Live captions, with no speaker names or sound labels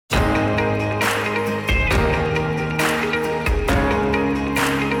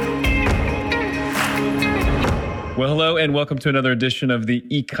Well, hello and welcome to another edition of the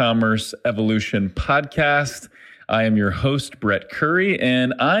E-commerce Evolution podcast. I am your host, Brett Curry,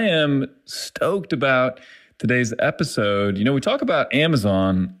 and I am stoked about today's episode. You know, we talk about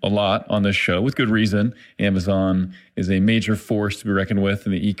Amazon a lot on this show with good reason. Amazon is a major force to be reckoned with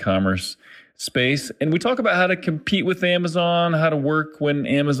in the e-commerce space. And we talk about how to compete with Amazon, how to work when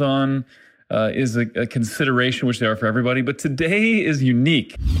Amazon is a consideration, which they are for everybody. But today is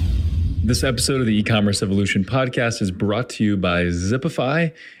unique. This episode of the E-commerce Evolution podcast is brought to you by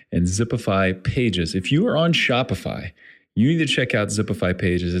Zipify and Zipify Pages. If you are on Shopify, you need to check out Zipify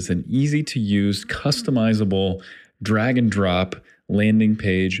Pages. It's an easy-to-use, customizable, drag-and-drop landing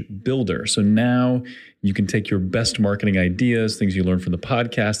page builder. So now you can take your best marketing ideas, things you learned from the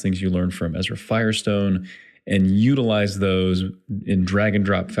podcast, things you learned from Ezra Firestone, and utilize those in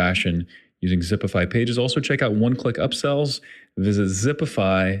drag-and-drop fashion using Zipify Pages. Also, check out one-click upsells. Visit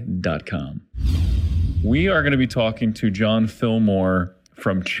zipify.com. We are going to be talking to John Fillmore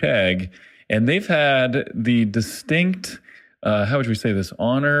from Chegg, and they've had the distinct, how would we say this,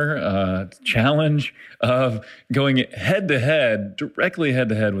 honor, challenge of going head-to-head, directly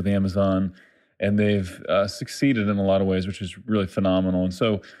head-to-head with Amazon, and they've succeeded in a lot of ways, which is really phenomenal. And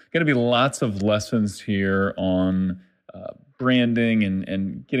so going to be lots of lessons here on branding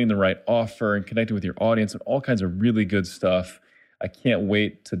and getting the right offer and connecting with your audience and all kinds of really good stuff. I can't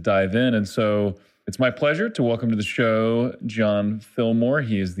wait to dive in. And so it's my pleasure to welcome to the show John Fillmore.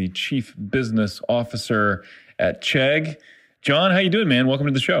 He is the Chief Business Officer at Chegg. John, how you doing, man? Welcome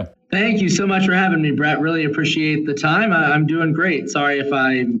to the show. Thank you so much for having me, Brett. Really appreciate the time. I'm doing great. Sorry if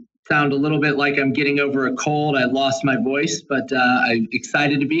I sound a little bit like I'm getting over a cold. I lost my voice, but I'm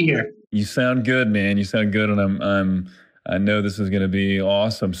excited to be here. You sound good, man. You sound good, and I know this is going to be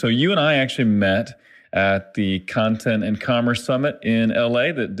awesome. So you and I actually met at the Content and Commerce Summit in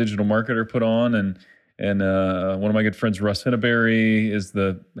LA that Digital Marketer put on. And one of my good friends, Russ Hinneberry, is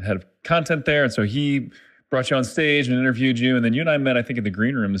the head of content there. And so he brought you on stage and interviewed you. And then you and I met, I think, in the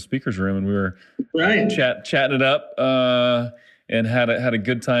green room, the speaker's room, and we were chatting it up and had a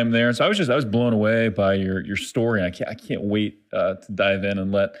good time there. And so I was blown away by your story. I can't wait to dive in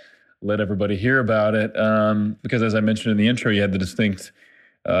and let everybody hear about it. Because as I mentioned in the intro, you had the distinct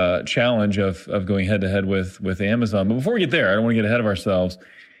challenge of going head to head with Amazon. But before we get there, I don't want to get ahead of ourselves.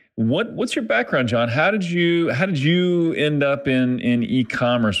 What's your background, John? How did you end up in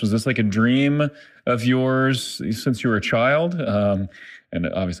e-commerce? Was this like a dream of yours since you were a child? And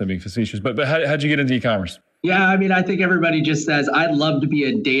obviously I'm being facetious, but how'd you get into e-commerce? Yeah, I mean, I think everybody just says, I'd love to be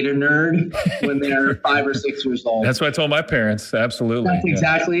a data nerd when they're 5 or 6 years old. That's what I told my parents. Absolutely. That's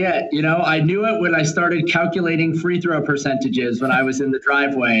exactly it. You know, I knew it when I started calculating free throw percentages when I was in the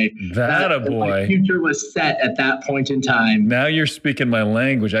driveway. My future was set at that point in time. Now you're speaking my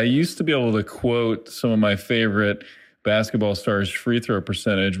language. I used to be able to quote some of my favorite basketball stars' free throw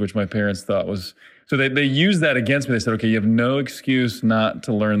percentage, which my parents thought was... So they used that against me. They said, okay, you have no excuse not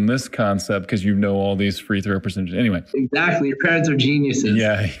to learn this concept because you know all these free throw percentages. Anyway. Exactly. Your parents are geniuses.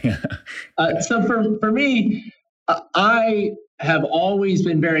 Yeah. So for me, I have always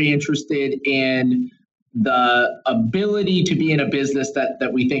been very interested in the ability to be in a business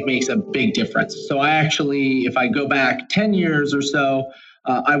that we think makes a big difference. So I actually, if I go back 10 years or so,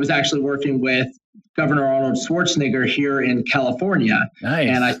 I was actually working with Governor Arnold Schwarzenegger here in California. Nice.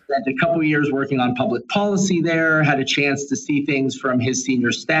 And I spent a couple of years working on public policy there, had a chance to see things from his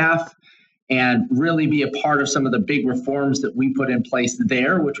senior staff and really be a part of some of the big reforms that we put in place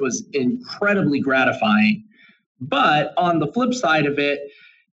there, which was incredibly gratifying. But on the flip side of it,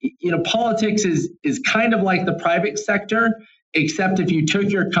 you know, politics is kind of like the private sector, except if you took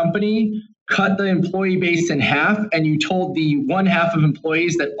your company, cut the employee base in half, and you told the one half of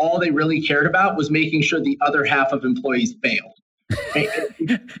employees that all they really cared about was making sure the other half of employees failed.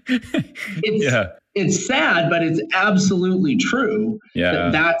 It's sad, but it's absolutely true. Yeah.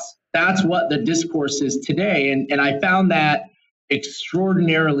 That's what the discourse is today. And I found that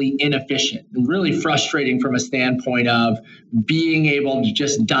extraordinarily inefficient and really frustrating from a standpoint of being able to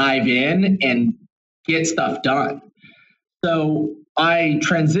just dive in and get stuff done. So I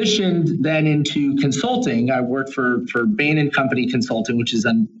transitioned then into consulting. I worked for Bain & Company Consulting, which is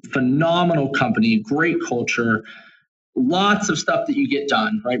a phenomenal company, great culture, lots of stuff that you get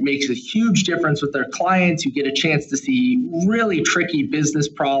done, right? Makes a huge difference with their clients. You get a chance to see really tricky business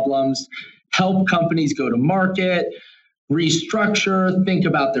problems, help companies go to market, restructure, think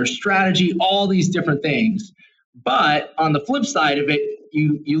about their strategy, all these different things. But on the flip side of it,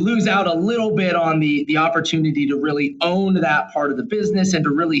 you lose out a little bit on the opportunity to really own that part of the business and to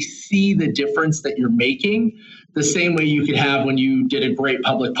really see the difference that you're making the same way you could have when you did a great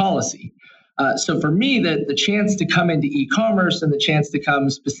public policy. So for me, the chance to come into e-commerce and the chance to come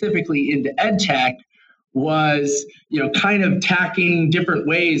specifically into ed tech was, kind of tacking different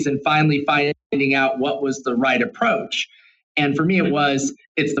ways and finally finding out what was the right approach. And for me,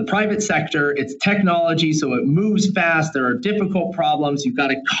 it's the private sector, it's technology, so it moves fast. There are difficult problems. You've got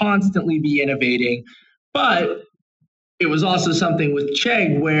to constantly be innovating. But it was also something with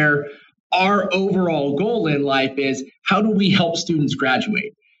Chegg where our overall goal in life is, how do we help students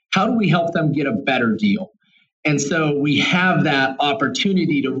graduate? How do we help them get a better deal? And so we have that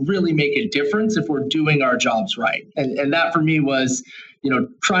opportunity to really make a difference if we're doing our jobs right. And that for me was,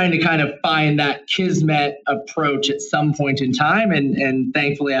 trying to kind of find that kismet approach at some point in time. And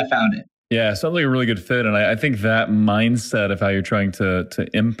thankfully I found it. Yeah, sounds like a really good fit. And I think that mindset of how you're trying to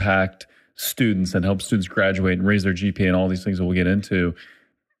impact students and help students graduate and raise their GPA and all these things that we'll get into,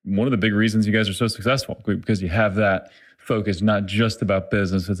 one of the big reasons you guys are so successful, because you have that focus, not just about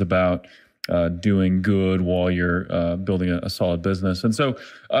business, it's about doing good while you're building a solid business. And so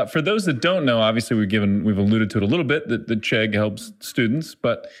for those that don't know, obviously we've alluded to it a little bit that Chegg helps students,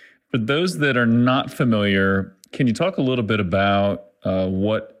 but for those that are not familiar, can you talk a little bit about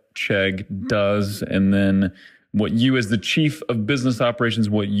what Chegg does, and then what you as the chief of business operations,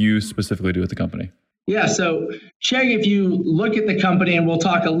 what you specifically do at the company? Yeah, so Chegg, if you look at the company, and we'll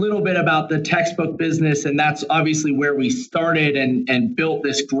talk a little bit about the textbook business, and that's obviously where we started and built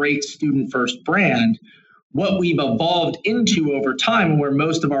this great student-first brand. What we've evolved into over time, and where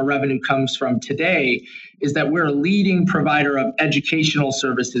most of our revenue comes from today, is that we're a leading provider of educational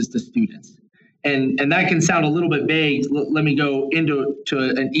services to students. And that can sound a little bit vague. Let me go into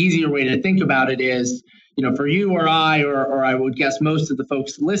an easier way to think about it is, for you or I, or I would guess most of the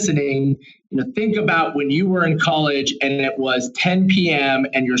folks listening, think about when you were in college and it was 10 p.m.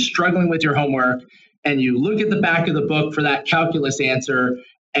 and you're struggling with your homework, and you look at the back of the book for that calculus answer,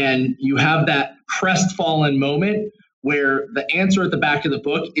 and you have that crestfallen moment where the answer at the back of the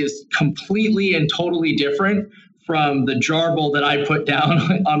book is completely and totally different from the jarble that I put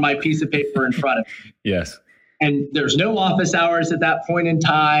down on my piece of paper in front of me. Yes. And there's no office hours at that point in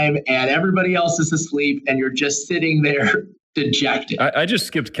time, and everybody else is asleep, and you're just sitting there dejected. I just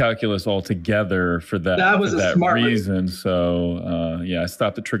skipped calculus altogether for that. That was a smart reason. So I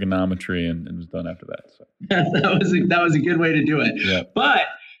stopped at trigonometry and was done after that. So that was a good way to do it. Yeah. But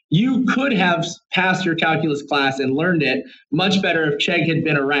you could have passed your calculus class and learned it much better if Chegg had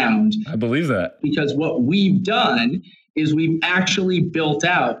been around. I believe that. Because what we've done is we've actually built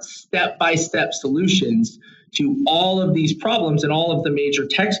out step-by-step solutions to all of these problems in all of the major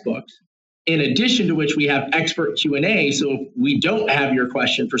textbooks, in addition to which we have expert Q&A. So if we don't have your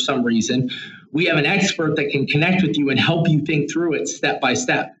question for some reason, we have an expert that can connect with you and help you think through it step by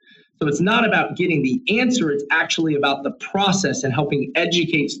step. So it's not about getting the answer, it's actually about the process and helping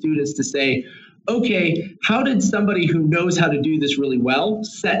educate students to say, okay, how did somebody who knows how to do this really well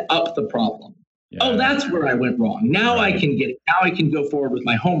set up the problem? Yeah. Oh, that's where I went wrong. Now I can get it. Now I can go forward with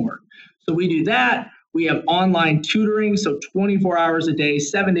my homework. So we do that. We have online tutoring, so 24 hours a day,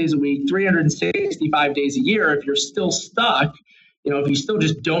 7 days a week, 365 days a year. If you're still stuck, if you still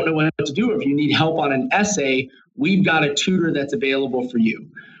just don't know what to do, or if you need help on an essay, we've got a tutor that's available for you.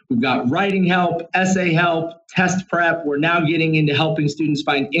 We've got writing help, essay help, test prep. We're now getting into helping students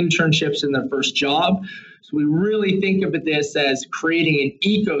find internships in their first job. So we really think of this as creating an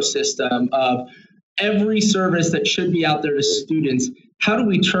ecosystem of every service that should be out there to students. How do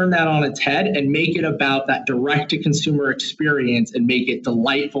we turn that on its head and make it about that direct-to-consumer experience and make it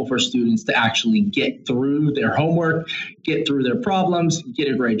delightful for students to actually get through their homework, get through their problems, get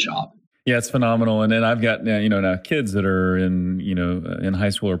a great job? Yeah, it's phenomenal. And then I've got now kids that are in high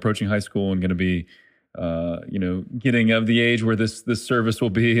school or approaching high school and going to be getting of the age where this service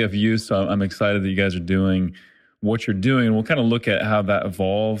will be of use. So I'm excited that you guys are doing what you're doing. And we'll kind of look at how that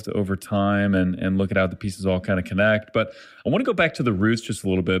evolved over time and look at how the pieces all kind of connect. But I want to go back to the roots just a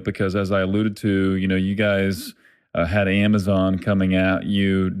little bit, because as I alluded to, you guys had Amazon coming at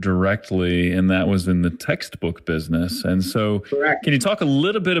you directly, and that was in the textbook business. And so Correct. Can you talk a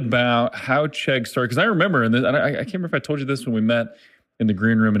little bit about how Chegg started? Because I remember, and I can't remember if I told you this when we met in the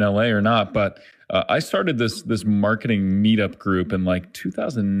green room in LA or not, but I started this marketing meetup group in like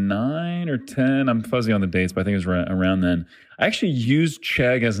 2009 or 10. I'm fuzzy on the dates, but I think it was around then. I actually used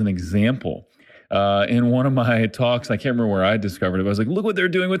Chegg as an example in one of my talks. I can't remember where I discovered it, but I was like, look what they're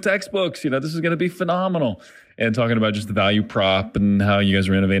doing with textbooks. This is going to be phenomenal. And talking about just the value prop and how you guys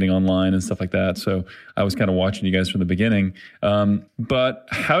are innovating online and stuff like that. So I was kind of watching you guys from the beginning. But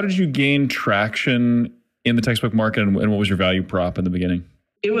how did you gain traction in the textbook market, and what was your value prop in the beginning?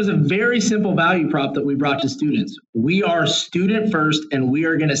 It was a very simple value prop that we brought to students. We are student first, and we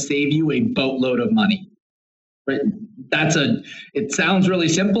are going to save you a boatload of money. Right? It sounds really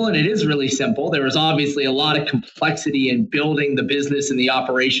simple, and it is really simple. There was obviously a lot of complexity in building the business and the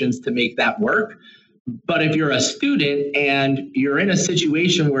operations to make that work. But if you're a student and you're in a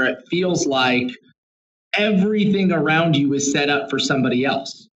situation where it feels like everything around you is set up for somebody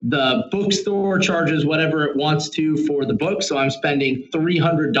else, the bookstore charges whatever it wants to for the book. So I'm spending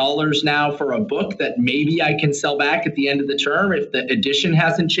 $300 now for a book that maybe I can sell back at the end of the term if the edition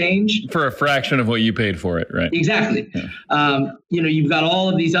hasn't changed. For a fraction of what you paid for it, right? Exactly. Yeah. You've got all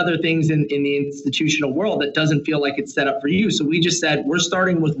of these other things in the institutional world that doesn't feel like it's set up for you. So we just said, we're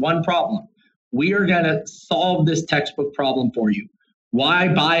starting with one problem. We are going to solve this textbook problem for you. Why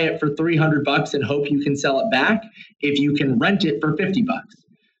buy it for $300 and hope you can sell it back if you can rent it for $50?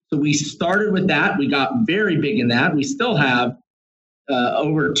 So we started with that. We got very big in that. We still have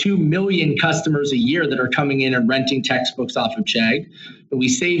over 2 million customers a year that are coming in and renting textbooks off of Chegg. And we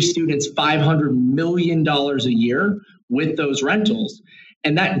save students $500 million a year with those rentals.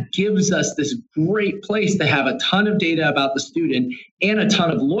 And that gives us this great place to have a ton of data about the student and a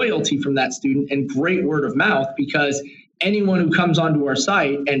ton of loyalty from that student and great word of mouth, because anyone who comes onto our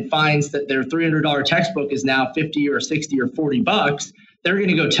site and finds that their $300 textbook is now $50 or $60 or $40, they're going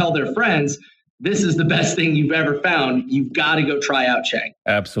to go tell their friends, this is the best thing you've ever found. You've got to go try out Chegg.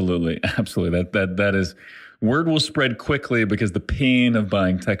 Absolutely. Absolutely. That is, word will spread quickly because the pain of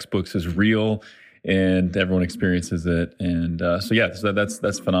buying textbooks is real and everyone experiences it. And so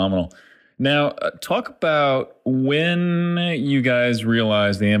that's phenomenal. Now, talk about when you guys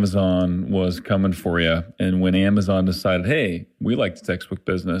realized the Amazon was coming for you and when Amazon decided, hey, we like the textbook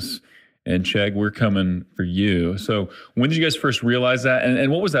business and Chegg, we're coming for you. So when did you guys first realize that?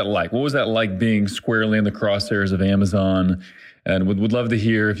 And what was that like? What was that like being squarely in the crosshairs of Amazon? And would love to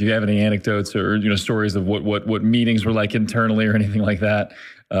hear if you have any anecdotes or stories of what meetings were like internally or anything like that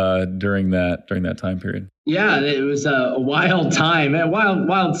during that time period. Yeah, it was a wild time, a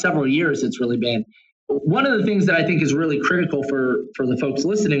wild several years it's really been. One of the things that I think is really critical for the folks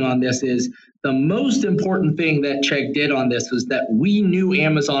listening on this is the most important thing that Chegg did on this was that we knew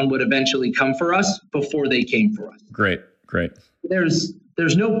Amazon would eventually come for us before they came for us. Great.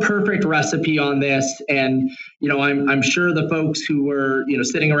 There's no perfect recipe on this. And, I'm sure the folks who were,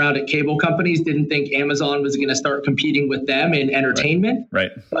 sitting around at cable companies didn't think Amazon was going to start competing with them in entertainment.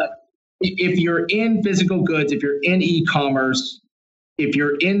 Right. But if you're in physical goods, if you're in e-commerce, if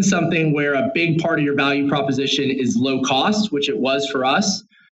you're in something where a big part of your value proposition is low cost, which it was for us,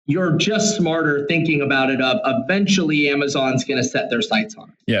 you're just smarter thinking about it eventually Amazon's going to set their sights on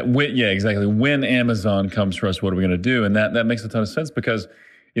it. Yeah, exactly. When Amazon comes for us, what are we going to do? And that makes a ton of sense because,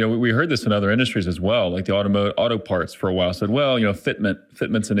 we heard this in other industries as well, like the auto parts for a while said, well,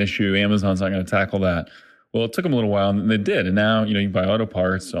 fitment's an issue. Amazon's not going to tackle that. Well, it took them a little while and they did. And now, you can buy auto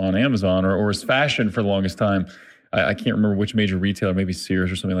parts on Amazon or as fashion for the longest time. I can't remember which major retailer, maybe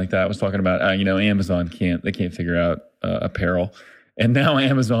Sears or something like that, was talking about, Amazon can't figure out apparel. And now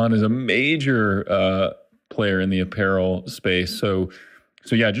Amazon is a major player in the apparel space. So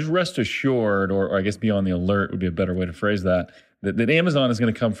yeah, just rest assured, or I guess be on the alert would be a better way to phrase that Amazon is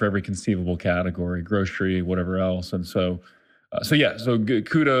going to come for every conceivable category, grocery, whatever else. And so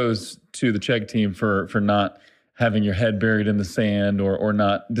kudos to the Chegg team for not having your head buried in the sand or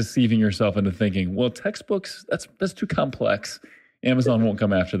not deceiving yourself into thinking, well, textbooks, that's too complex. Amazon won't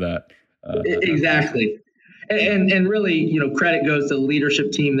come after that. Exactly. And really, credit goes to the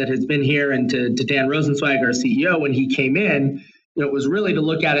leadership team that has been here and to Dan Rosenzweig, our CEO, when he came in, it was really to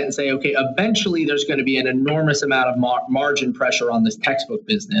look at it and say, okay, eventually there's going to be an enormous amount of margin pressure on this textbook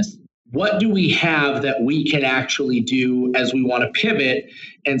business. What do we have that we can actually do as we want to pivot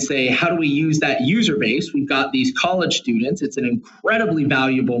and say, how do we use that user base? We've got these college students. It's an incredibly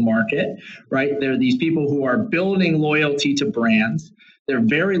valuable market, right? There are these people who are building loyalty to brands. They're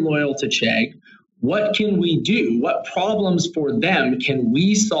very loyal to Chegg. What can we do? What problems for them can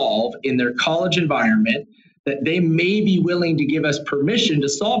we solve in their college environment that they may be willing to give us permission to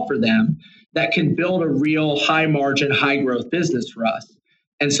solve for them that can build a real high margin, high growth business for us?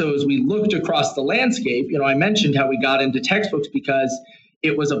 And so as we looked across the landscape, I mentioned how we got into textbooks because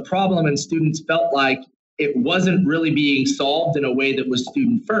it was a problem and students felt like it wasn't really being solved in a way that was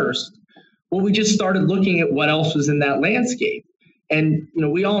student first. Well, we just started looking at what else was in that landscape. And,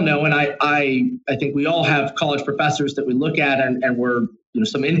 we all know, and I think we all have college professors that we look at and we're,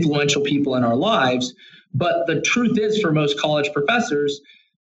 some influential people in our lives. But the truth is for most college professors,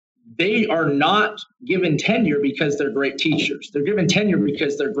 they are not given tenure because they're great teachers. They're given tenure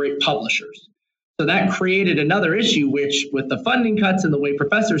because they're great publishers. So that created another issue, which with the funding cuts and the way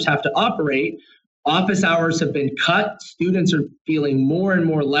professors have to operate, office hours have been cut. Students are feeling more and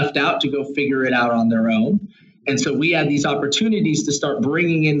more left out to go figure it out on their own. And so we had these opportunities to start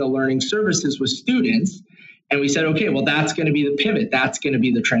bringing in the learning services with students. And we said, okay, well, that's going to be the pivot. That's going to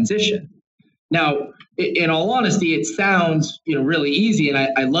be the transition. Now, in all honesty, it sounds, really easy. And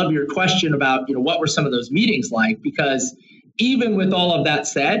I love your question about, what were some of those meetings like? Because even with all of that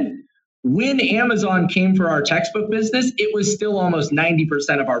said, when Amazon came for our textbook business, it was still almost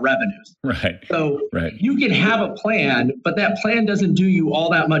 90% of our revenues. Right. So you can have a plan, but that plan doesn't do you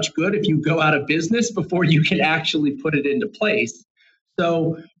all that much good if you go out of business before you can actually put it into place.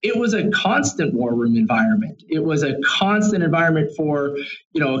 So it was a constant war room environment. It was a constant environment for,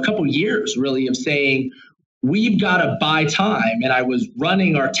 a couple years really of saying, we've got to buy time. And I was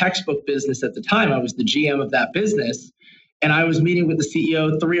running our textbook business at the time. I was the GM of that business. And I was meeting with the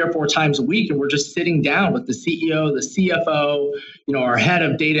CEO 3 or 4 times a week, and we're just sitting down with the CEO, the CFO, our head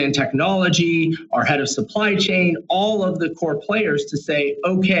of data and technology, our head of supply chain, all of the core players to say,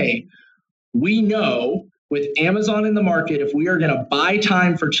 okay, we know with Amazon in the market, if we are going to buy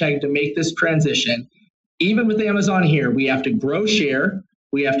time for Chegg to make this transition, even with Amazon here, we have to grow share,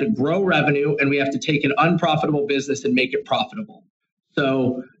 we have to grow revenue, and we have to take an unprofitable business and make it profitable.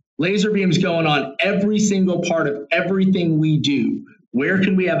 So laser beams going on every single part of everything we do. Where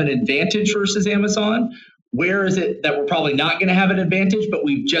can we have an advantage versus Amazon? Where is it that we're probably not going to have an advantage, but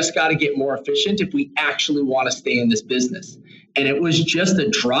we've just got to get more efficient if we actually want to stay in this business? And it was just a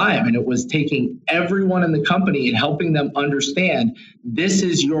drive, and it was taking everyone in the company and helping them understand this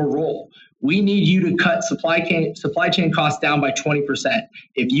is your role. We need you to cut supply chain costs down by 20%.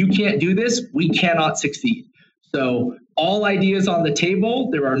 If you can't do this, we cannot succeed. So all ideas on the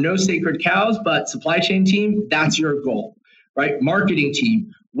table. There are no sacred cows, but supply chain team, that's your goal, right? Marketing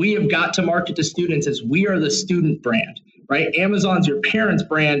team, we have got to market to students as we are the student brand, right? Amazon's your parents'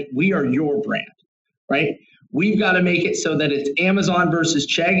 brand. We are your brand, right? We've got to make it so that it's Amazon versus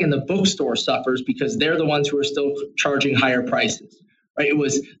Chegg, and the bookstore suffers because they're the ones who are still charging higher prices, right? It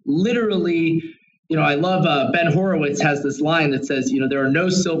was literally, I love Ben Horowitz has this line that says, there are no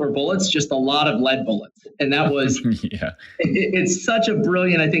silver bullets, just a lot of lead bullets. And that was, it's such a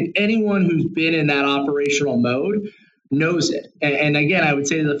brilliant, I think anyone who's been in that operational mode knows it. And again, I would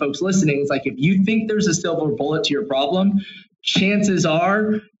say to the folks listening, it's like, if you think there's a silver bullet to your problem, chances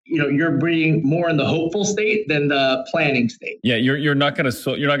are, you're being more in the hopeful state than the planning state. Yeah, you're not going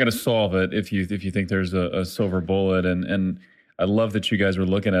to solve it if you think there's a silver bullet. And I love that you guys were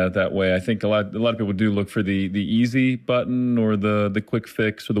looking at it that way. I think a lot of people do look for the easy button or the quick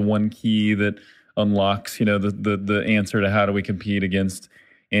fix or the one key that unlocks, the answer to how do we compete against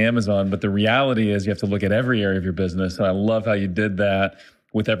Amazon. But the reality is you have to look at every area of your business. And I love how you did that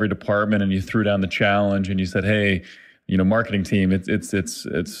with every department, and you threw down the challenge and you said, hey, marketing team, it's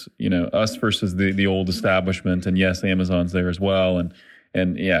us versus the old establishment. And yes, Amazon's there as well.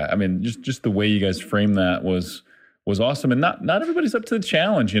 And yeah, I mean, just the way you guys framed that was awesome. And not everybody's up to the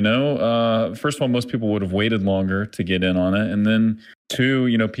challenge, First of all, most people would have waited longer to get in on it. And then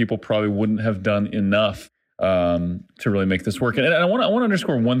 2, people probably wouldn't have done enough to really make this work. And I want to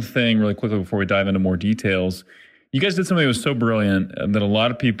underscore one thing really quickly before we dive into more details. You guys did something that was so brilliant that a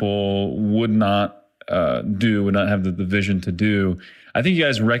lot of people would not have the vision to do. I think you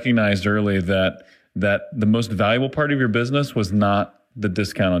guys recognized early that the most valuable part of your business was not the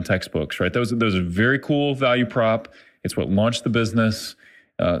discount on textbooks, right? That was a very cool value prop. It's what launched the business,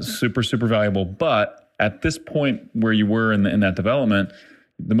 super, super valuable. But at this point where you were in that development,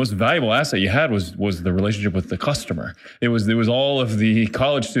 the most valuable asset you had was the relationship with the customer. It was all of the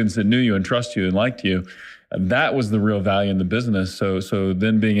college students that knew you and trust you and liked you. That was the real value in the business. So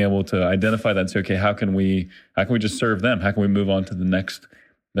then being able to identify that and say, okay, how can we just serve them? How can we move on to the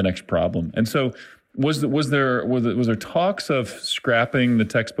next problem? And so was there talks of scrapping the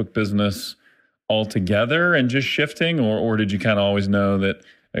textbook business altogether and just shifting, or did you kind of always know that?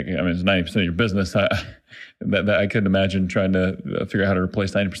 It's 90% of your business. That I couldn't imagine trying to figure out how to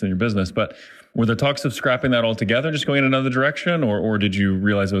replace 90% of your business. But were there talks of scrapping that altogether, just going in another direction, or did you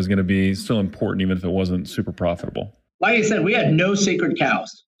realize it was going to be still important even if it wasn't super profitable? Like I said, we had no sacred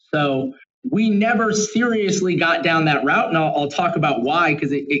cows. So we never seriously got down that route. And I'll talk about why,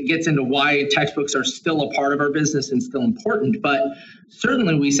 because it gets into why textbooks are still a part of our business and still important. But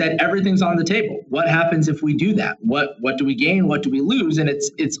certainly we said everything's on the table. What happens if we do that? What do we gain? What do we lose? And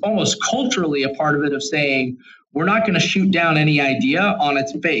it's almost culturally a part of it of saying, we're not going to shoot down any idea on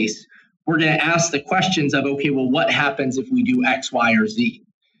its face. We're going to ask the questions of, okay, well, what happens if we do X, Y, or Z?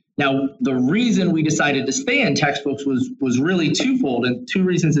 Now, the reason we decided to stay in textbooks was really twofold, and two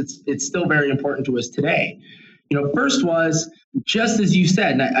reasons it's still very important to us today. First was, just as you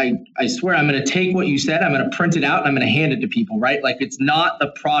said, and I swear I'm going to take what you said, I'm going to print it out, and I'm going to hand it to people, right? Like, it's not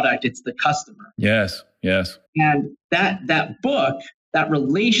the product, it's the customer. Yes. And that book, that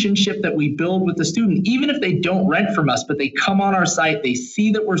relationship that we build with the student, even if they don't rent from us, but they come on our site, they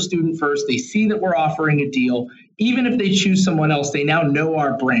see that we're student first, they see that we're offering a deal, even if they choose someone else, they now know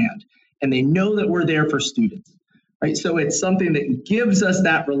our brand and they know that we're there for students, right? So it's something that gives us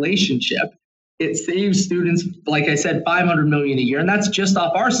that relationship. It saves students, like I said, $500 million a year, and that's just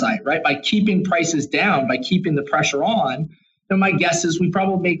off our site, right? By keeping prices down, by keeping the pressure on, my guess is we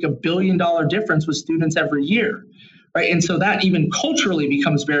probably make $1 billion difference with students every year, right? And so that even culturally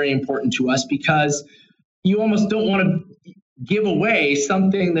becomes very important to us, because you almost don't want to give away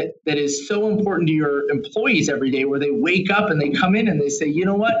something that is so important to your employees every day, where they wake up and they come in and they say, you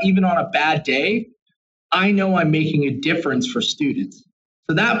know what, even on a bad day, I know I'm making a difference for students.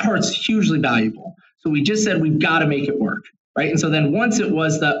 So that part's hugely valuable. So we just said we've got to make it work, right? And so then once it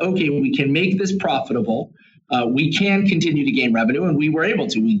was okay, we can make this profitable, we can continue to gain revenue, and we were able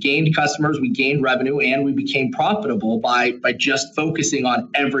to. We gained customers, we gained revenue, and we became profitable by just focusing on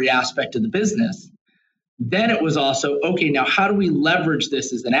every aspect of the business. Then it was also, okay, now how do we leverage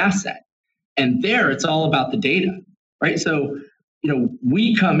this as an asset? And there it's all about the data, right? So,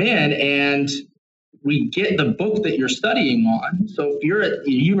 we come in and we get the book that you're studying on. So if you're at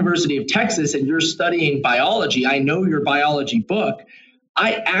the University of Texas and you're studying biology, I know your biology book.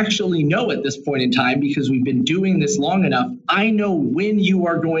 I actually know at this point in time, because we've been doing this long enough, I know when you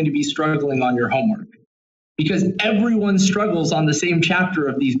are going to be struggling on your homework, because everyone struggles on the same chapter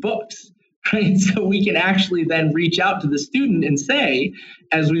of these books, right? So we can actually then reach out to the student and say,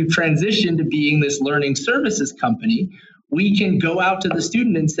 as we've transitioned to being this learning services company, we can go out to the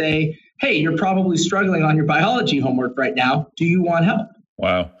student and say, hey, you're probably struggling on your biology homework right now. Do you want help?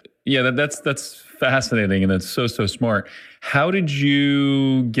 Wow. Yeah, that's fascinating, and that's so smart. How did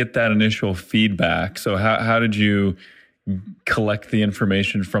you get that initial feedback? So how did you collect the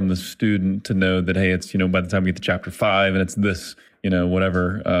information from the student to know that, hey, it's, by the time we get to chapter 5 and it's this,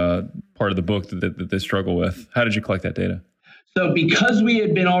 whatever part of the book that they struggle with? How did you collect that data? So because we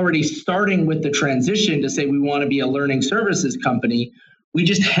had been already starting with the transition to say we want to be a learning services company, we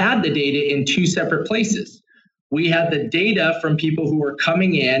just had the data in two separate places. We had the data from people who were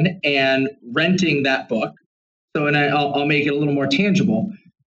coming in and renting that book. So, and I'll make it a little more tangible.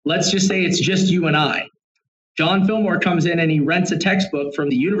 Let's just say it's just you and I. John Fillmore comes in and he rents a textbook from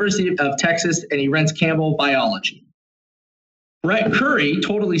the University of Texas, and he rents Campbell Biology. Brett Curry,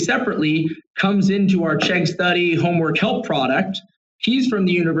 totally separately, comes into our Chegg Study homework help product. He's from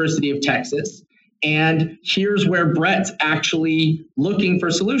the University of Texas. And here's where Brett's actually looking for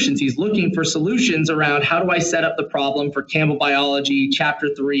solutions. He's looking for solutions around, how do I set up the problem for Campbell Biology,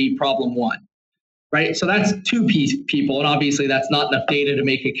 Chapter 3, Problem 1, right? So that's two people, and obviously that's not enough data to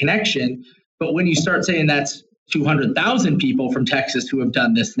make a connection. But when you start saying that's 200,000 people from Texas who have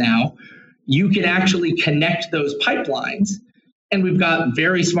done this now, you can actually connect those pipelines. And we've got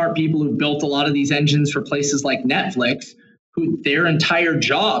very smart people who built a lot of these engines for places like Netflix, who their entire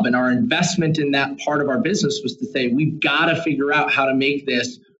job and our investment in that part of our business was to say, we've got to figure out how to make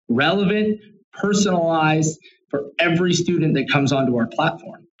this relevant, personalized for every student that comes onto our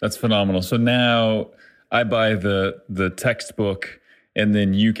platform. That's phenomenal. So now I buy the textbook, and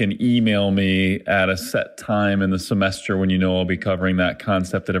then you can email me at a set time in the semester when I'll be covering that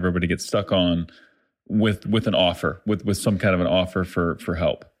concept that everybody gets stuck on with an offer, with some kind of an offer for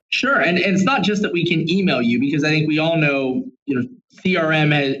help. Sure. And it's not just that we can email you, because I think we all know,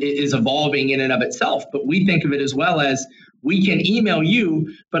 CRM is evolving in and of itself, but we think of it as well as we can email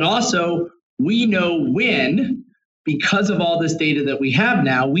you, but also we know when, because of all this data that we have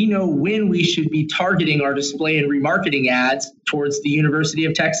now, we know when we should be targeting our display and remarketing ads towards the University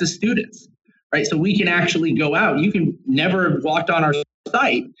of Texas students, right? So we can actually go out. You can never have walked on our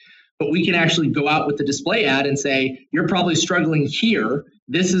site, but we can actually go out with the display ad and say, you're probably struggling here.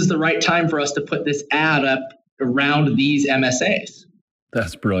 This is the right time for us to put this ad up around these MSAs.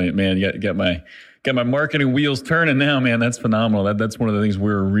 That's brilliant, man. Get my marketing wheels turning now, man. That's phenomenal. That's one of the things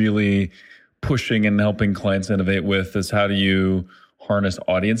we're really pushing and helping clients innovate with, is how do you harness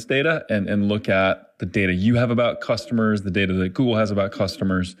audience data and look at the data you have about customers, the data that Google has about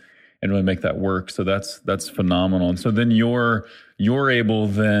customers, and really make that work. So that's phenomenal. And so then you're able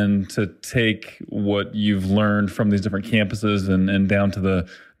then to take what you've learned from these different campuses and down to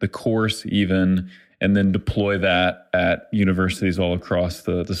the course even, and then deploy that at universities all across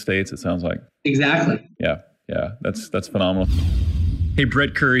the states, it sounds like. Exactly. Yeah. That's phenomenal. Hey,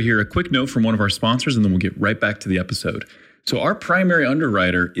 Brett Curry here. A quick note from one of our sponsors, and then we'll get right back to the episode. So our primary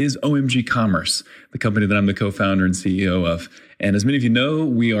underwriter is OMG Commerce, the company that I'm the co-founder and CEO of. And as many of you know,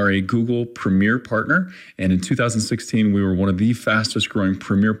 we are a Google Premier Partner. And in 2016, we were one of the fastest growing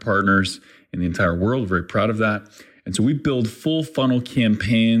Premier Partners in the entire world. Very proud of that. And so we build full funnel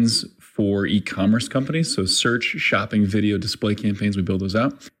campaigns for e-commerce companies. So search, shopping, video, display campaigns, we build those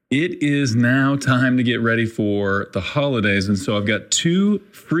out. It is now time to get ready for the holidays. And so I've got two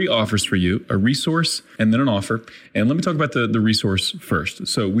free offers for you, a resource and then an offer. And let me talk about the resource first.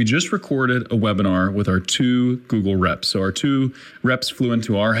 So we just recorded a webinar with our two Google reps. So our two reps flew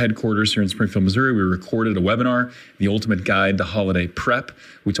into our headquarters here in Springfield, Missouri. We recorded a webinar, The Ultimate Guide to Holiday Prep.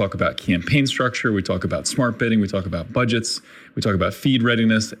 We talk about campaign structure. We talk about smart bidding. We talk about budgets. We talk about feed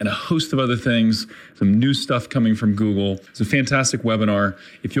readiness and a host of other things, some new stuff coming from Google. It's a fantastic webinar.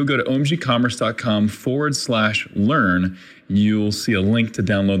 If you'll go to omgcommerce.com/learn, you'll see a link to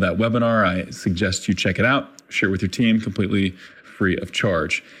download that webinar. I suggest you check it out, share it with your team, completely free of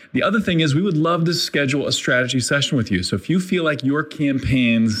charge. The other thing is we would love to schedule a strategy session with you. So if you feel like your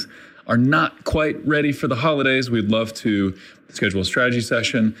campaigns are not quite ready for the holidays, we'd love to schedule a strategy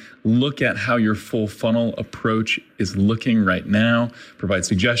session, look at how your full funnel approach is looking right now, provide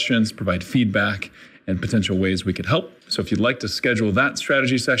suggestions, provide feedback, and potential ways we could help. So if you'd like to schedule that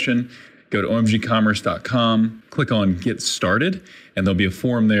strategy session, go to omgcommerce.com, click on Get Started, and there'll be a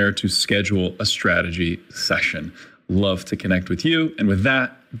form there to schedule a strategy session. Love to connect with you. And with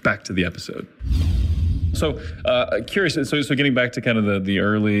that, back to the episode. So curious, so getting back to kind of the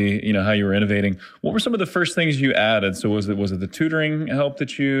early, how you were innovating, what were some of the first things you added? So was it the tutoring help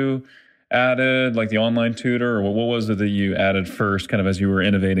that you added, like the online tutor, or what was it that you added first kind of as you were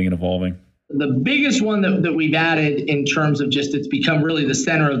innovating and evolving? The biggest one that we've added in terms of just it's become really the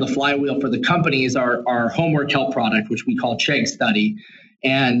center of the flywheel for the company is our homework help product, which we call Chegg Study.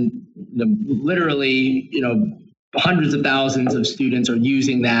 And literally, hundreds of thousands of students are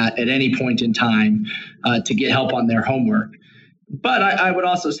using that at any point in time to get help on their homework. But I would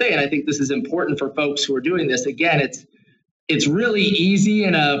also say, and I think this is important for folks who are doing this, again, it's really easy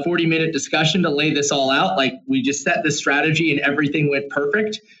in a 40-minute discussion to lay this all out. Like we just set this strategy and everything went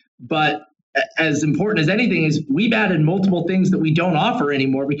perfect. But as important as anything is we've added multiple things that we don't offer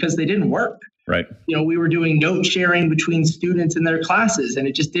anymore because they didn't work. Right. We were doing note sharing between students in their classes, and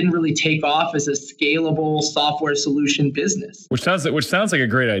it just didn't really take off as a scalable software solution business. Which sounds like a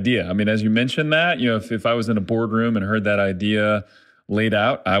great idea. I mean, as you mentioned that, if I was in a boardroom and heard that idea laid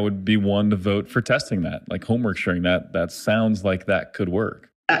out, I would be one to vote for testing that, like homework sharing. That sounds like that could work.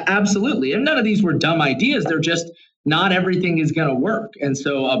 Absolutely. And none of these were dumb ideas. They're just not everything is going to work. And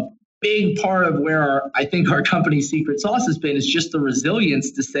so a big part of where I think our company's secret sauce has been is just the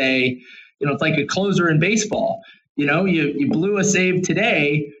resilience to say, it's like a closer in baseball. You blew a save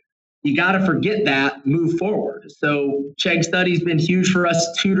today. You got to forget that, move forward. So Chegg Study's been huge for us.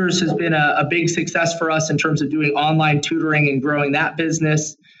 Tutors has been a big success for us in terms of doing online tutoring and growing that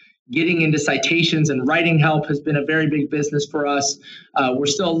business. Getting into citations and writing help has been a very big business for us. We're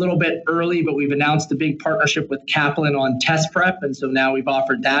still a little bit early, but we've announced a big partnership with Kaplan on test prep. And so now we've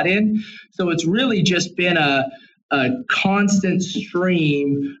offered that in. So it's really just been a constant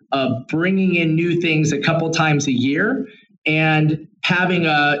stream of bringing in new things a couple times a year and having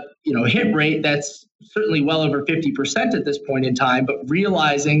a hit rate that's certainly well over 50% at this point in time, but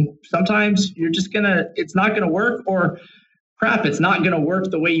realizing sometimes it's not going to work, or crap, it's not going to work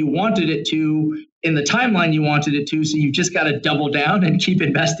the way you wanted it to in the timeline you wanted it to. So you've just got to double down and keep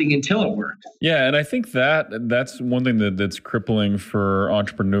investing until it works. Yeah. And I think that's one thing that's crippling for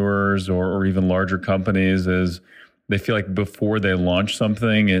entrepreneurs or even larger companies is they feel like before they launch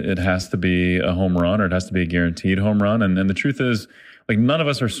something, it has to be a home run, or it has to be a guaranteed home run. And the truth is, like, none of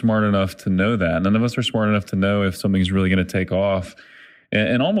us are smart enough to know that. None of us are smart enough to know if something's really going to take off.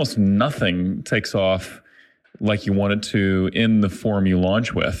 And almost nothing takes off like you want it to in the form you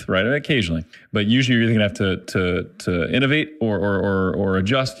launch with, right? Occasionally, but usually you're either gonna have to innovate or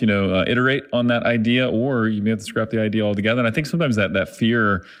adjust, iterate on that idea, or you may have to scrap the idea altogether. And I think sometimes that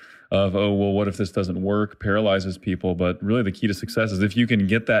fear of, what if this doesn't work, paralyzes people. But really the key to success is if you can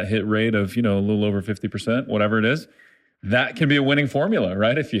get that hit rate of, a little over 50%, whatever it is, that can be a winning formula,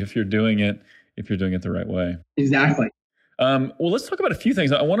 right? If you're doing it the right way. Exactly. Well, let's talk about a few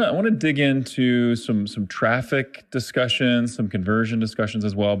things. I want to dig into some traffic discussions, some conversion discussions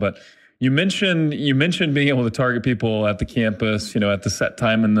as well. But you mentioned being able to target people at the campus, at the set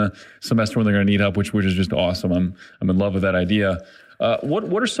time in the semester when they're going to need help, which is just awesome. I'm in love with that idea.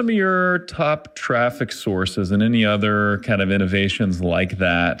 What are some of your top traffic sources and any other kind of innovations like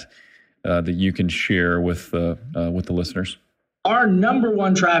that that you can share with the listeners? our number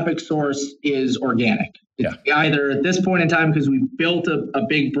one traffic source is organic. It's either at this point in time, because we built a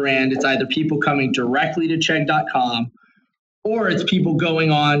big brand, it's either people coming directly to Chegg.com, or it's people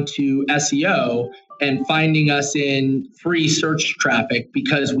going on to SEO and finding us in free search traffic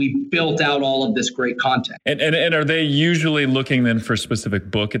because we built out all of this great content. And are they usually looking then for a specific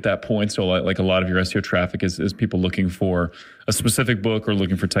book at that point? So like a lot of your SEO traffic is people looking for a specific book or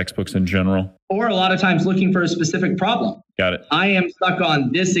looking for textbooks in general? Or a lot of times looking for a specific problem. Got it. I am stuck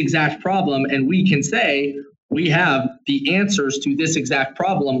on this exact problem, and we can say, we have the answers to this exact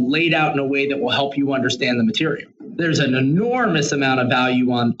problem laid out in a way that will help you understand the material. There's an enormous amount of value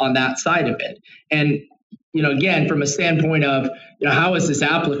on that side of it. And, again, from a standpoint of, how is this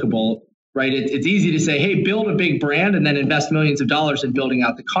applicable, right? It's easy to say, hey, build a big brand and then invest millions of dollars in building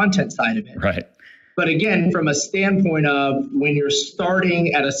out the content side of it. Right. But again, from a standpoint of when you're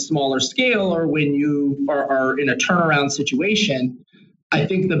starting at a smaller scale or when you are in a turnaround situation, I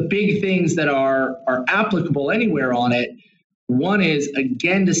think the big things that are applicable anywhere on it, one is,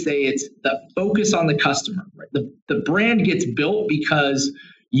 again, to say it's the focus on the customer. Right? The brand gets built because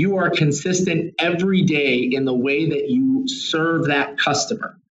you are consistent every day in the way that you serve that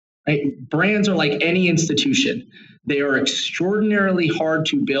customer. Right? Brands are like any institution. They are extraordinarily hard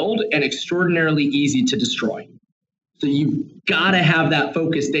to build and extraordinarily easy to destroy. So you've got to have that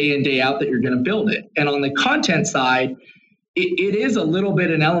focus day in, day out that you're going to build it. And on the content side, it is a little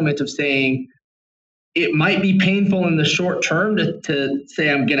bit an element of saying it might be painful in the short term to say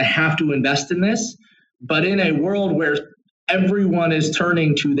I'm going to have to invest in this. But in a world where everyone is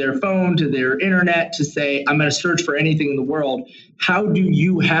turning to their phone, to their internet to say, I'm going to search for anything in the world, how do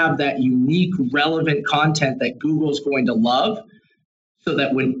you have that unique, relevant content that Google's going to love so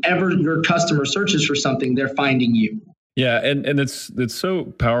that whenever your customer searches for something, they're finding you? Yeah, and it's so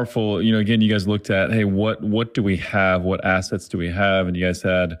powerful. Again, you guys looked at, hey, what do we have? What assets do we have? And you guys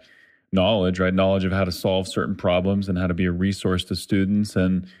had knowledge, right? Knowledge of how to solve certain problems and how to be a resource to students.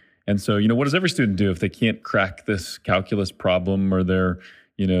 And so, what does every student do if they can't crack this calculus problem or they're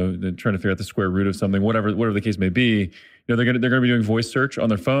trying to figure out the square root of something, whatever the case may be? They're going to be doing voice search on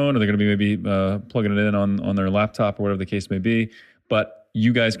their phone, or they're going to be maybe plugging it in on their laptop or whatever the case may be. But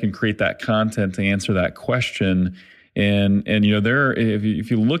you guys can create that content to answer that question. And if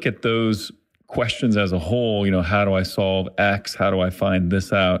you look at those questions as a whole, how do I solve X? How do I find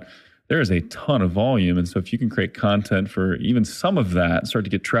this out? There is a ton of volume. And so if you can create content for even some of that, start to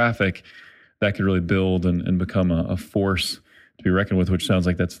get traffic, that could really build and become a force to be reckoned with, which sounds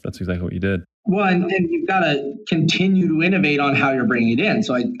like that's exactly what you did. Well, and you've got to continue to innovate on how you're bringing it in.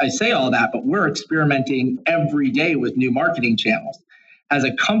 So I say all that, but we're experimenting every day with new marketing channels. As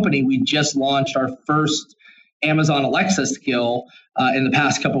a company, we just launched our first Amazon Alexa skill in the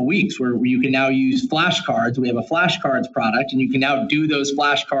past couple of weeks, where you can now use flashcards. We have a flashcards product, and you can now do those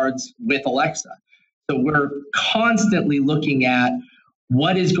flashcards with Alexa. So we're constantly looking at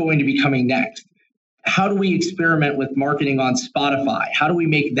what is going to be coming next. How do we experiment with marketing on Spotify? How do we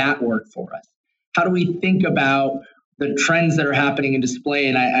make that work for us? How do we think about the trends that are happening in display?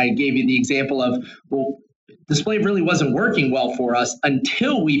 And I gave you the example of, well, display really wasn't working well for us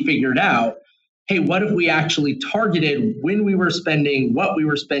until we figured out, hey, what if we actually targeted when we were spending, what we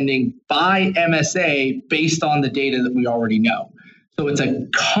were spending by MSA based on the data that we already know? So it's a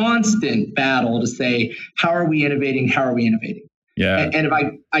constant battle to say, how are we innovating? How are we innovating? Yeah. And if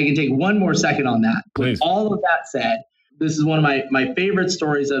I can take one more second on that. Please. With all of that said, this is one of my favorite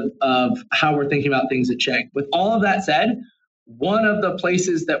stories of how we're thinking about things at Chegg. With all of that said, one of the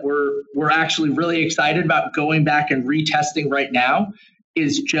places that we're actually really excited about going back and retesting right now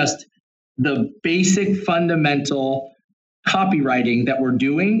is just the basic fundamental copywriting that we're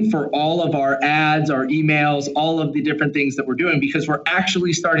doing for all of our ads, our emails, all of the different things that we're doing, because we're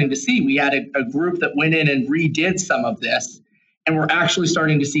actually starting to see, we had a group that went in and redid some of this, and we're actually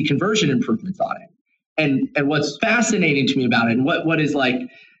starting to see conversion improvements on it. And what's fascinating to me about it, and what is like,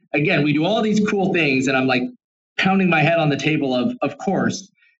 again, we do all these cool things, and I'm like pounding my head on the table of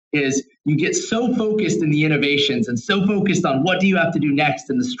course, is you get so focused in the innovations and so focused on what do you have to do next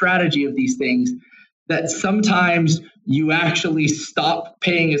and the strategy of these things that sometimes you actually stop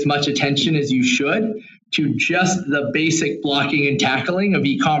paying as much attention as you should to just the basic blocking and tackling of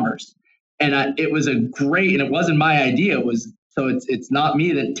e-commerce. And it was a great, and it wasn't my idea, so it's not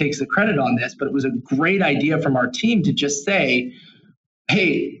me that takes the credit on this, but it was a great idea from our team to just say,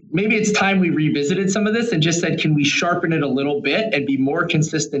 hey, maybe it's time we revisited some of this and just said, can we sharpen it a little bit and be more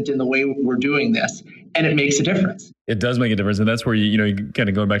consistent in the way we're doing this? And it makes a difference. It does make a difference. And that's where, you kind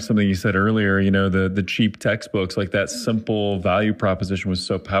of going back to something you said earlier, the cheap textbooks, like that simple value proposition was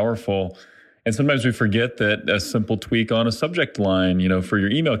so powerful. And sometimes we forget that a simple tweak on a subject line, for your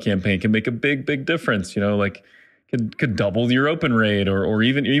email campaign can make a big, big difference. Like could double your open rate, or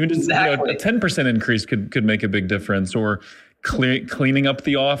even just Exactly. a 10% increase could make a big difference. Or cleaning up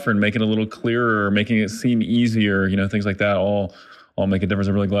the offer and making it a little clearer, or making it seem easier. Things like that all make a difference.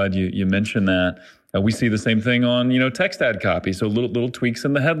 I'm really glad you mentioned that. We see the same thing on, text ad copy. So little tweaks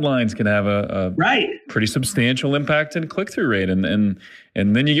in the headlines can have a pretty substantial impact in click-through rate. And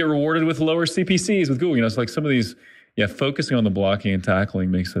then you get rewarded with lower CPCs with Google. It's like some of these, focusing on the blocking and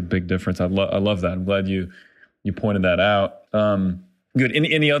tackling makes a big difference. I love that. I'm glad you pointed that out. Good.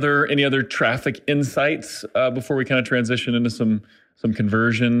 Any other traffic insights before we kind of transition into some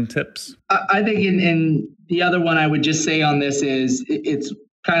conversion tips? I think in the other one I would just say on this is it's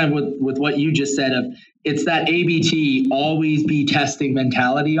kind of with what you just said of it's that ABT, always be testing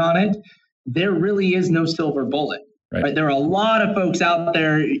mentality on it. There really is no silver bullet. Right? There are a lot of folks out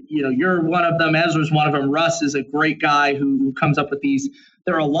there, you're one of them, Ezra's one of them, Russ is a great guy who comes up with these.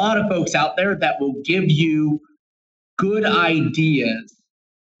 There are a lot of folks out there that will give you good ideas,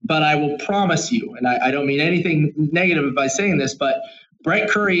 but I will promise you, and I don't mean anything negative by saying this, but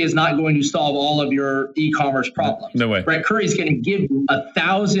Brett Curry is not going to solve all of your e-commerce problems. No way. Brett Curry is going to give you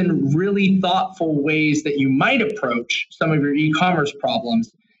 1,000 really thoughtful ways that you might approach some of your e-commerce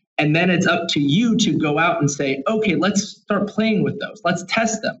problems. And then it's up to you to go out and say, okay, let's start playing with those. Let's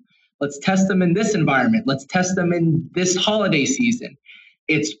test them. Let's test them in this environment. Let's test them in this holiday season.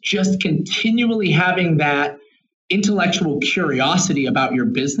 It's just continually having that intellectual curiosity about your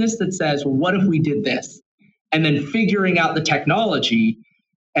business that says, well, what if we did this? And then figuring out the technology,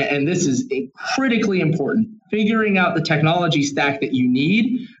 and this is critically important, figuring out the technology stack that you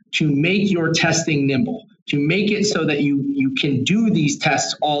need to make your testing nimble, to make it so that you can do these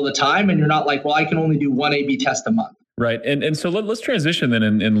tests all the time, and you're not like, well, I can only do one A/B test a month. Right. And so let's transition then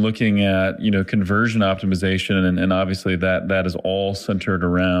in looking at, conversion optimization, and obviously that is all centered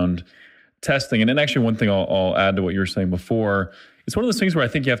around testing. And then actually one thing I'll add to what you were saying before, it's one of those things where I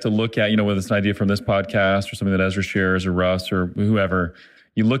think you have to look at, whether it's an idea from this podcast or something that Ezra shares or Russ or whoever,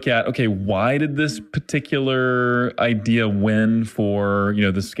 you look at, okay, why did this particular idea win for,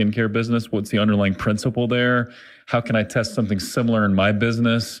 the skincare business? What's the underlying principle there? How can I test something similar in my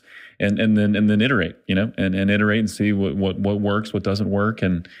business? And then iterate, and iterate and see what works, what doesn't work.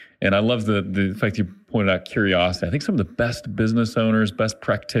 And I love the fact you pointed out curiosity. I think some of the best business owners, best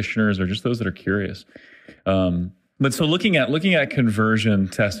practitioners are just those that are curious. But so looking at conversion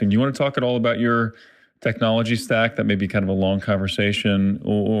testing, do you want to talk at all about your technology stack? That may be kind of a long conversation,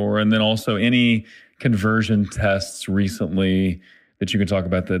 and then also any conversion tests recently that you can talk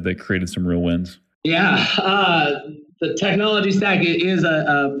about that created some real wins. Yeah. The technology stack is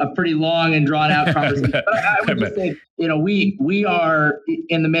a pretty long and drawn out conversation. But I would just say, we are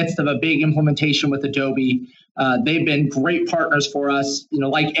in the midst of a big implementation with Adobe. They've been great partners for us.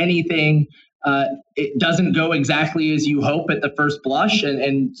 Like anything, it doesn't go exactly as you hope at the first blush.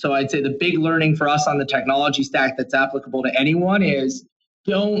 And so I'd say the big learning for us on the technology stack that's applicable to anyone is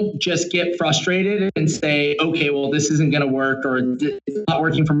don't just get frustrated and say, okay, well, this isn't going to work, or it's not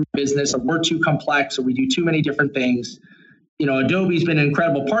working for my business, or we're too complex, or we do too many different things. Adobe's been an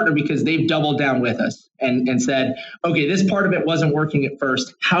incredible partner because they've doubled down with us and said, okay, this part of it wasn't working at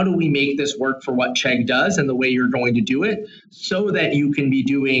first. How do we make this work for what Chegg does and the way you're going to do it so that you can be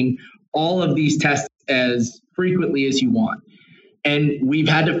doing all of these tests as frequently as you want? And we've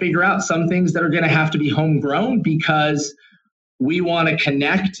had to figure out some things that are going to have to be homegrown because we want to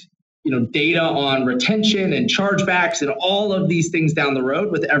connect, data on retention and chargebacks and all of these things down the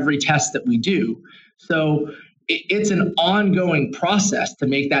road with every test that we do. So it's an ongoing process to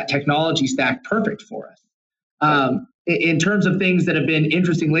make that technology stack perfect for us. In terms of things that have been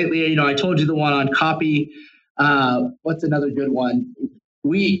interesting lately, I told you the one on copy. What's another good one?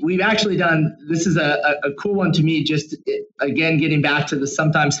 We've actually done, this is a cool one to me, just again, getting back to the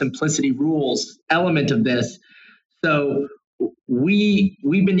sometimes simplicity rules element of this. So we've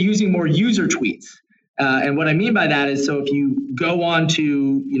been using more user tweets. And what I mean by that is, so if you go on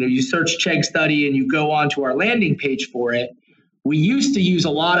to, you search Chegg Study and you go on to our landing page for it, we used to use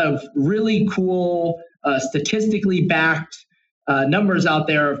a lot of really cool, statistically backed numbers out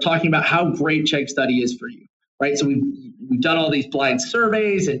there of talking about how great Chegg Study is for you, right? So we've done all these blind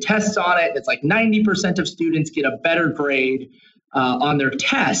surveys and tests on it. It's like 90% of students get a better grade on their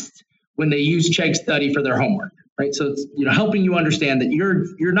test when they use Chegg Study for their homework. Right. So it's helping you understand that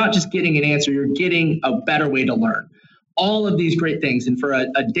you're not just getting an answer, you're getting a better way to learn. All of these great things. And for a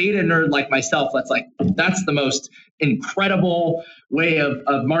data nerd like myself, that's the most incredible way of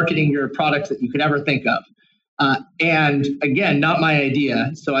marketing your product that you could ever think of. And again, not my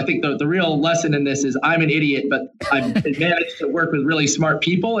idea. So I think the real lesson in this is I'm an idiot, but I've managed to work with really smart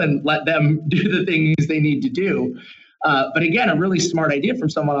people and let them do the things they need to do. But again, a really smart idea from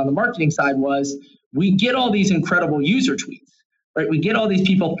someone on the marketing side was we get all these incredible user tweets, right? We get all these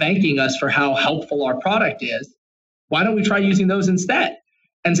people thanking us for how helpful our product is. Why don't we try using those instead?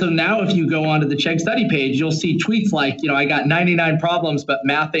 And so now if you go onto the Chegg study page, you'll see tweets like, I got 99 problems, but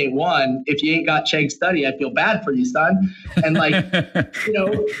math ain't one. If you ain't got Chegg study, I feel bad for you, son. And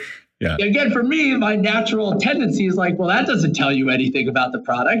yeah. Again, for me, my natural tendency is like, well, that doesn't tell you anything about the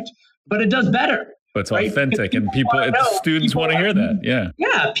product, but it does better. But it's authentic and students want to hear that. Yeah.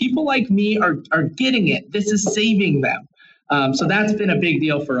 Yeah. People like me are getting it. This is saving them. So that's been a big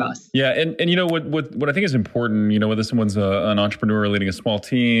deal for us. Yeah, and what I think is important, whether someone's an entrepreneur leading a small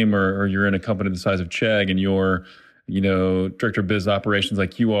team or you're in a company the size of Chegg and you're, director of biz operations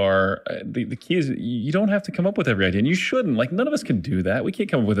like you are, the key is you don't have to come up with every idea, and you shouldn't. Like, none of us can do that. We can't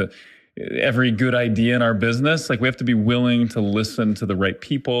come up with every good idea in our business. Like, we have to be willing to listen to the right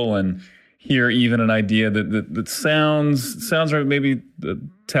people and hear even an idea that sounds right, maybe a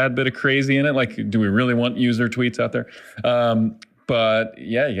tad bit of crazy in it. Like, do we really want user tweets out there? But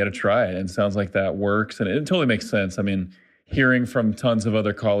yeah, you got to try it. And it sounds like that works. And it totally makes sense. I mean, hearing from tons of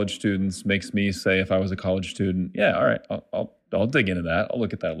other college students makes me say, if I was a college student, yeah, all right, I'll dig into that. I'll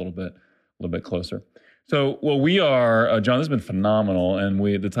look at that a little bit closer. So, well, we are, John, this has been phenomenal. And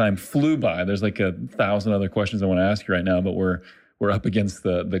the time flew by. There's like 1,000 other questions I want to ask you right now, but we're up against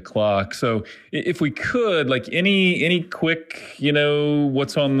the clock. So if we could, like any quick,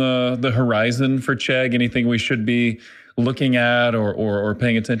 what's on the horizon for Chegg, anything we should be looking at or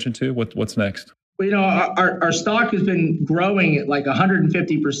paying attention to? What's next? Well, our stock has been growing at like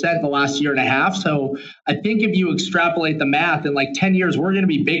 150% the last year and a half. So I think if you extrapolate the math, in like 10 years, we're going to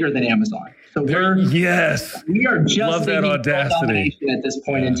be bigger than Amazon. So we are just love that audacity at this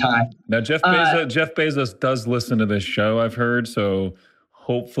point in time. Now, Jeff Bezos does listen to this show, I've heard. So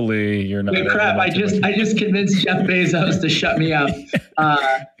hopefully you're not. Wait, crap! I just convinced Jeff Bezos to shut me up.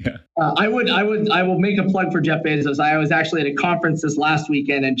 I will make a plug for Jeff Bezos. I was actually at a conference this last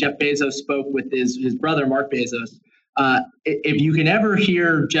weekend, and Jeff Bezos spoke with his brother Mark Bezos. If you can ever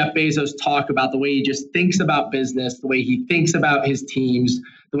hear Jeff Bezos talk about the way he just thinks about business, the way he thinks about his teams,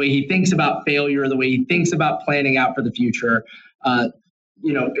 the way he thinks about failure, the way he thinks about planning out for the future.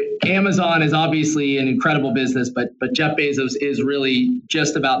 Amazon is obviously an incredible business, but Jeff Bezos is really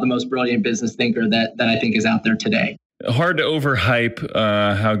just about the most brilliant business thinker that I think is out there today. Hard to overhype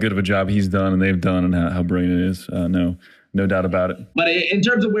how good of a job he's done and they've done and how brilliant it is. No doubt about it. But in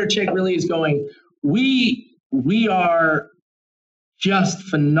terms of where Chegg really is going, we are just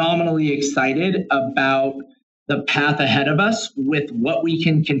phenomenally excited about the path ahead of us with what we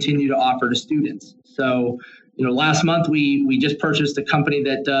can continue to offer to students. So, last month we just purchased a company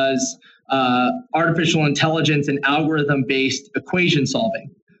that does artificial intelligence and algorithm-based equation solving.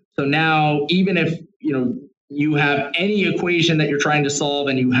 So now, even if you have any equation that you're trying to solve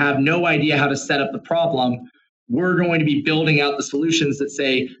and you have no idea how to set up the problem, we're going to be building out the solutions that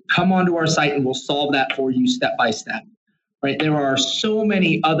say, come onto our site and we'll solve that for you step by step. Right? There are so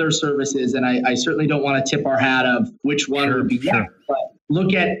many other services, and I certainly don't want to tip our hat of which one would be next, but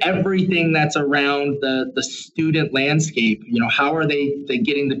look at everything that's around the student landscape. How are they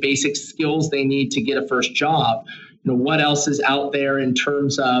getting the basic skills they need to get a first job? What else is out there in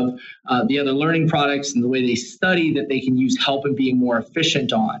terms of the other learning products and the way they study that they can use help in being more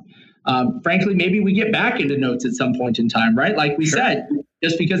efficient on. Frankly, maybe we get back into notes at some point in time, right? Like we said,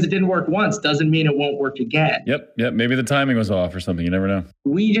 just because it didn't work once doesn't mean it won't work again. Yep. Maybe the timing was off or something. You never know.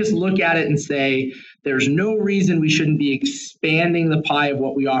 We just look at it and say, there's no reason we shouldn't be expanding the pie of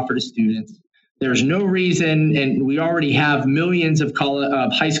what we offer to students. There's no reason, and we already have millions of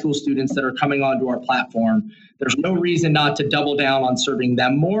high school students that are coming onto our platform. There's no reason not to double down on serving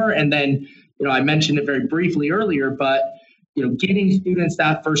them more. And then, I mentioned it very briefly earlier, but getting students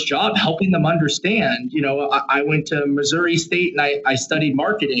that first job, helping them understand, I went to Missouri State and I studied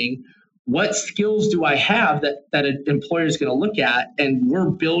marketing. What skills do I have that an employer is going to look at? And we're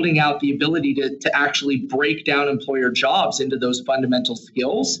building out the ability to actually break down employer jobs into those fundamental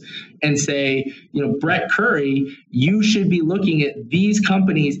skills and say, Brett Curry, you should be looking at these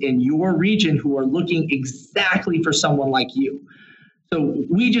companies in your region who are looking exactly for someone like you. So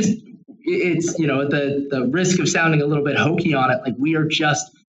it's the risk of sounding a little bit hokey on it. Like, we are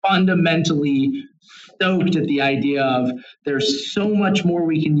just fundamentally stoked at the idea of there's so much more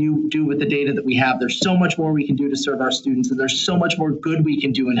we can do with the data that we have. There's so much more we can do to serve our students, and there's so much more good we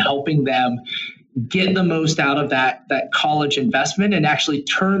can do in helping them get the most out of that college investment and actually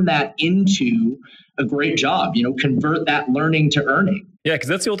turn that into a great job, convert that learning to earning. Yeah, because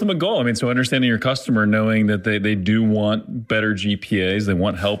that's the ultimate goal. I mean, so understanding your customer, knowing that they do want better GPAs, they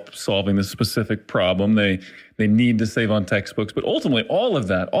want help solving this specific problem, they need to save on textbooks, but ultimately all of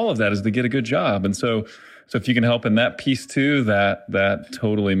that is to get a good job. And so if you can help in that piece too, that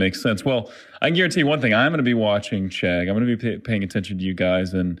totally makes sense. Well, I can guarantee you one thing: I'm going to be watching Chegg. I'm going to be paying attention to you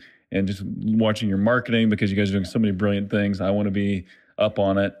guys and just watching your marketing, because you guys are doing so many brilliant things. I want to be up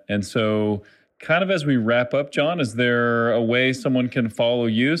on it. And so, kind of as we wrap up, John, is there a way someone can follow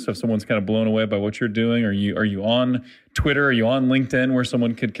you? So if someone's kind of blown away by what you're doing, are you on Twitter? Are you on LinkedIn where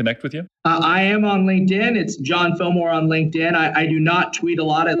someone could connect with you? I am on LinkedIn. It's John Fillmore on LinkedIn. I do not tweet a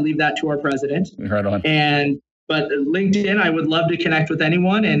lot. I leave that to our president. Right on. But LinkedIn, I would love to connect with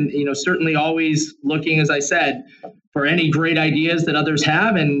anyone, and certainly always looking, as I said, for any great ideas that others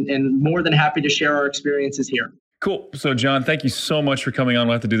have, and more than happy to share our experiences here. Cool. So, John, thank you so much for coming on.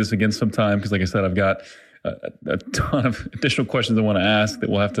 We'll have to do this again sometime because, like I said, I've got a ton of additional questions I want to ask that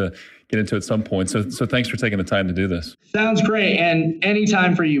we'll have to get into at some point. So thanks for taking the time to do this. Sounds great. And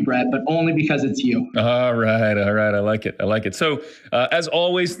anytime for you, Brett, but only because it's you. All right. I like it. So as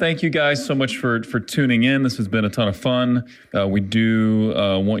always, thank you guys so much for tuning in. This has been a ton of fun. We do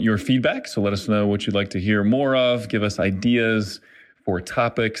want your feedback. So let us know what you'd like to hear more of. Give us ideas for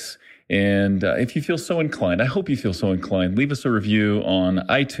topics. And if you feel so inclined, I hope you feel so inclined, leave us a review on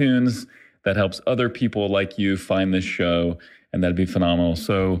iTunes. That helps other people like you find this show, and that'd be phenomenal.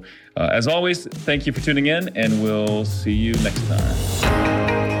 So as always, thank you for tuning in, and we'll see you next time.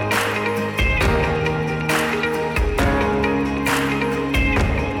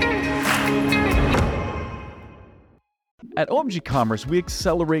 At OMG Commerce, we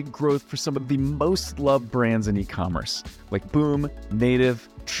accelerate growth for some of the most loved brands in e-commerce, like Boom, Native,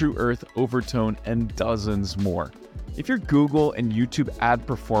 True Earth, Overtone, and dozens more. If your Google and YouTube ad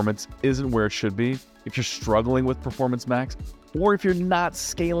performance isn't where it should be, if you're struggling with Performance Max, or if you're not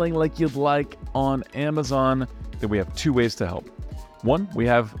scaling like you'd like on Amazon, then we have two ways to help. One, we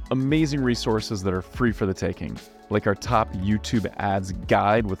have amazing resources that are free for the taking, like our top YouTube ads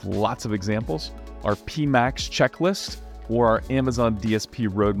guide with lots of examples, our PMax checklist, or our Amazon DSP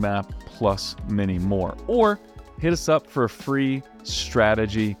roadmap, plus many more. Or hit us up for a free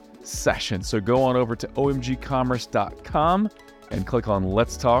strategy session. So go on over to omgcommerce.com and click on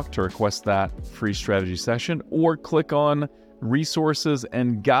Let's Talk to request that free strategy session, or click on Resources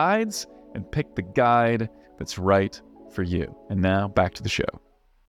and Guides and pick the guide that's right for you. And now back to the show.